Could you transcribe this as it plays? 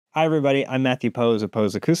Hi everybody, I'm Matthew Poes of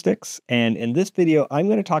Poes Acoustics, and in this video I'm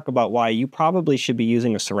going to talk about why you probably should be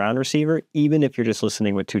using a surround receiver even if you're just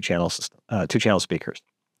listening with two-channel speakers.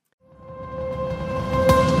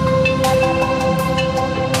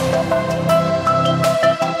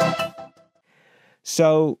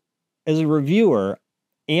 So, as a reviewer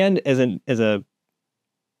and as a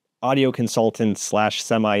audio consultant slash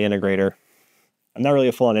semi-integrator, I'm not really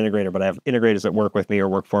a full-on integrator, but I have integrators that work with me or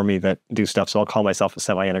work for me that do stuff, so I'll call myself a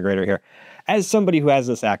semi-integrator here. As somebody who has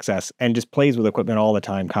this access and just plays with equipment all the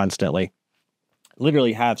time, constantly,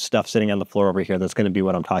 literally have stuff sitting on the floor over here that's going to be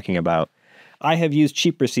what I'm talking about. I have used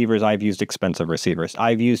cheap receivers, I've used expensive receivers.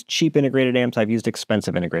 I've used cheap integrated amps, I've used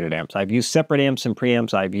expensive integrated amps. I've used separate amps and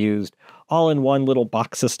preamps, I've used all-in-one little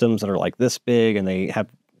box systems that are like this big and they have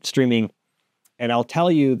streaming. And I'll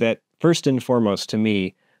tell you that first and foremost, to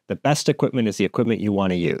me, the best equipment is the equipment you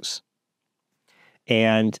want to use.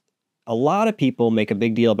 And a lot of people make a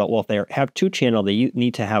big deal about, well, if they have two-channel, they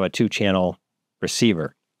need to have a two-channel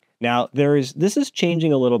receiver. Now, this is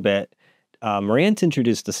changing a little bit. Marantz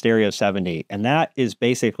introduced the Stereo 70, and that is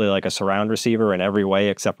basically like a surround receiver in every way,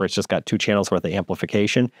 except for it's just got two channels worth of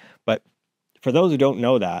amplification. But for those who don't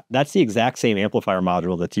know that, that's the exact same amplifier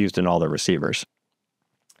module that's used in all the receivers.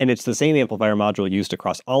 And it's the same amplifier module used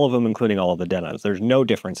across all of them, including all of the Denons. There's no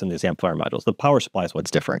difference in these amplifier modules. The power supply is what's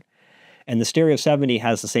different. And the Stereo 70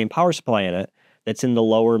 has the same power supply in it that's in the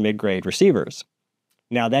lower mid-grade receivers.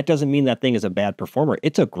 Now, that doesn't mean that thing is a bad performer.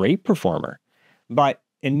 It's a great performer. But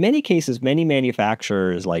in many cases, many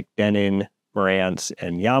manufacturers like Denon, Marantz,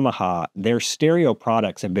 and Yamaha, their stereo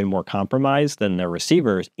products have been more compromised than their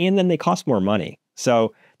receivers, and then they cost more money.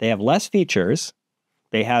 So they have less features,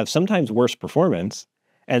 they have sometimes worse performance,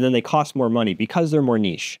 and then they cost more money because they're more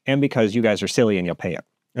niche and because you guys are silly and you'll pay it.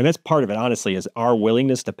 And that's part of it, honestly, is our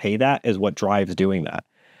willingness to pay that is what drives doing that.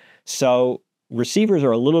 So receivers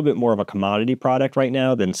are a little bit more of a commodity product right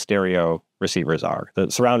now than stereo receivers are. The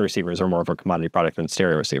surround receivers are more of a commodity product than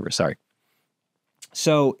stereo receivers, sorry.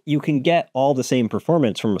 So you can get all the same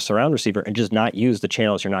performance from a surround receiver and just not use the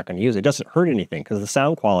channels you're not going to use. It doesn't hurt anything because the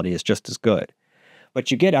sound quality is just as good. But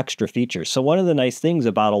you get extra features. So one of the nice things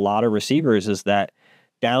about a lot of receivers is that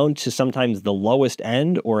down to sometimes the lowest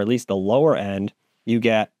end, or at least the lower end, you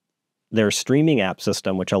get their streaming app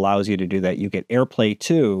system, which allows you to do that. You get AirPlay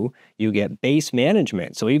 2, you get bass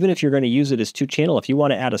management. So even if you're going to use it as two-channel, if you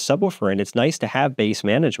want to add a subwoofer in, it's nice to have bass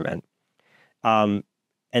management. And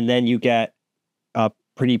then you get a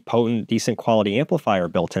pretty potent, decent quality amplifier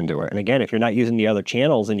built into it. And again, if you're not using the other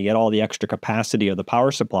channels and you get all the extra capacity of the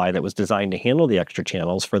power supply that was designed to handle the extra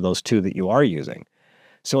channels for those two that you are using.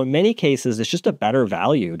 So in many cases, it's just a better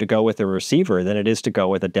value to go with a receiver than it is to go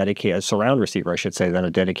with a surround receiver, I should say, than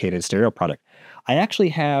a dedicated stereo product. I actually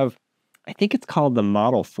have, I think it's called the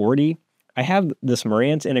Model 40. I have this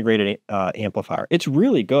Marantz integrated amplifier. It's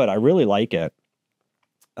really good. I really like it.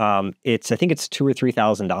 I think it's $2,000 or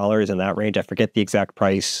 $3,000 in that range. I forget the exact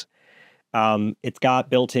price. It's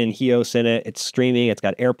got built-in HEOS in it. It's streaming. It's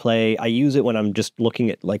got AirPlay. I use it when I'm just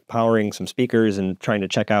looking at like powering some speakers and trying to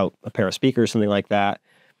check out a pair of speakers, something like that.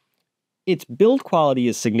 Its build quality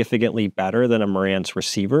is significantly better than a Marantz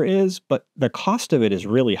receiver is, but the cost of it is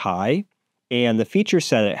really high. And the feature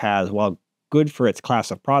set it has, while good for its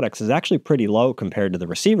class of products, is actually pretty low compared to the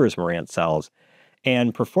receivers Marantz sells.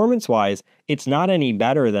 And performance-wise, it's not any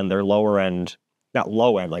better than their lower end, not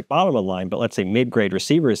low end, like bottom of the line, but let's say mid-grade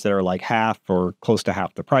receivers that are like half or close to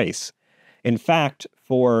half the price. In fact,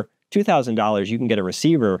 for $2,000, you can get a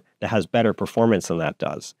receiver that has better performance than that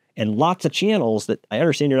does. And lots of channels that I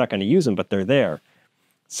understand you're not going to use them, but they're there.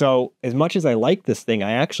 So as much as I like this thing,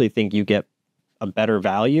 I actually think you get a better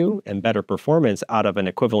value and better performance out of an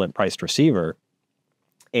equivalent priced receiver.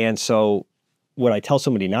 And so would I tell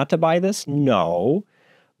somebody not to buy this? No,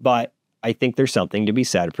 but I think there's something to be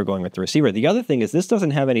said for going with the receiver. The other thing is this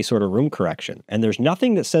doesn't have any sort of room correction, and there's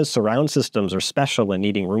nothing that says surround systems are special in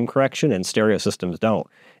needing room correction and stereo systems don't.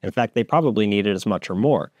 In fact, they probably need it as much or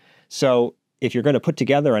more. So if you're going to put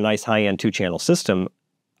together a nice high-end two-channel system,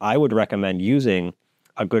 I would recommend using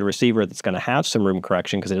a good receiver that's going to have some room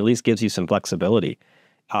correction because it at least gives you some flexibility.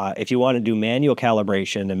 If you want to do manual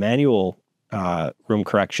calibration and manual room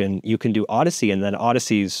correction, you can do Odyssey, and then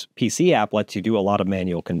Odyssey's PC app lets you do a lot of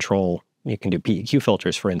manual control. You can do PEQ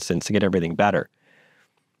filters, for instance, to get everything better.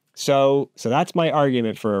 So that's my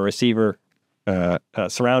argument for a receiver, a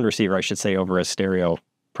surround receiver, I should say, over a stereo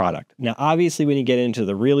product. Now, obviously, when you get into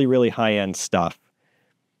the really, really high-end stuff,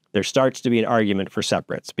 there starts to be an argument for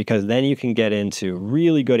separates, because then you can get into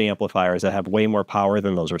really good amplifiers that have way more power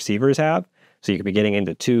than those receivers have. So you could be getting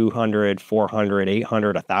into 200, 400,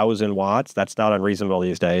 800, 1,000 watts. That's not unreasonable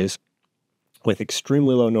these days. with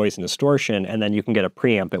extremely low noise and distortion, and then you can get a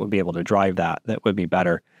preamp that would be able to drive that. That would be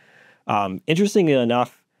better. Interestingly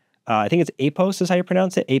enough, I think it's Apos is how you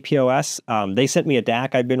pronounce it, APOS. They sent me a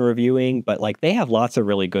DAC I've been reviewing, but like they have lots of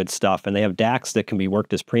really good stuff, and they have DACs that can be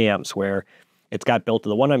worked as preamps where it's got built.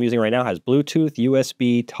 The one I'm using right now has Bluetooth,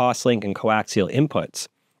 USB, Toslink, and coaxial inputs.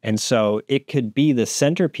 And so it could be the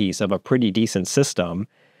centerpiece of a pretty decent system.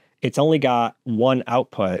 It's only got one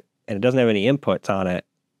output, and it doesn't have any inputs on it.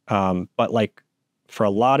 But like for a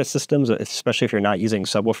lot of systems, especially if you're not using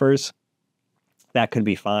subwoofers, that could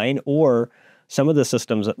be fine. Or some of the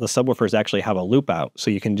systems, the subwoofers actually have a loop out. So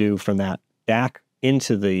you can do from that DAC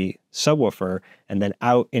into the subwoofer and then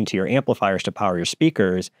out into your amplifiers to power your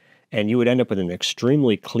speakers. And you would end up with an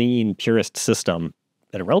extremely clean, purist system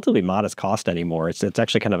at a relatively modest cost anymore. It's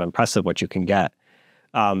actually kind of impressive what you can get.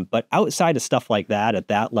 But outside of stuff like that, at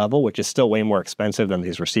that level, which is still way more expensive than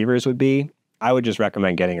these receivers would be, I would just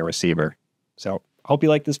recommend getting a receiver. So hope you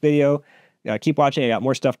like this video. Keep watching. I got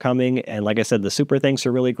more stuff coming. And like I said, the super thanks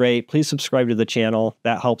are really great. Please subscribe to the channel.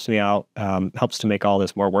 That helps me out, helps to make all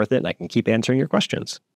this more worth it, and I can keep answering your questions.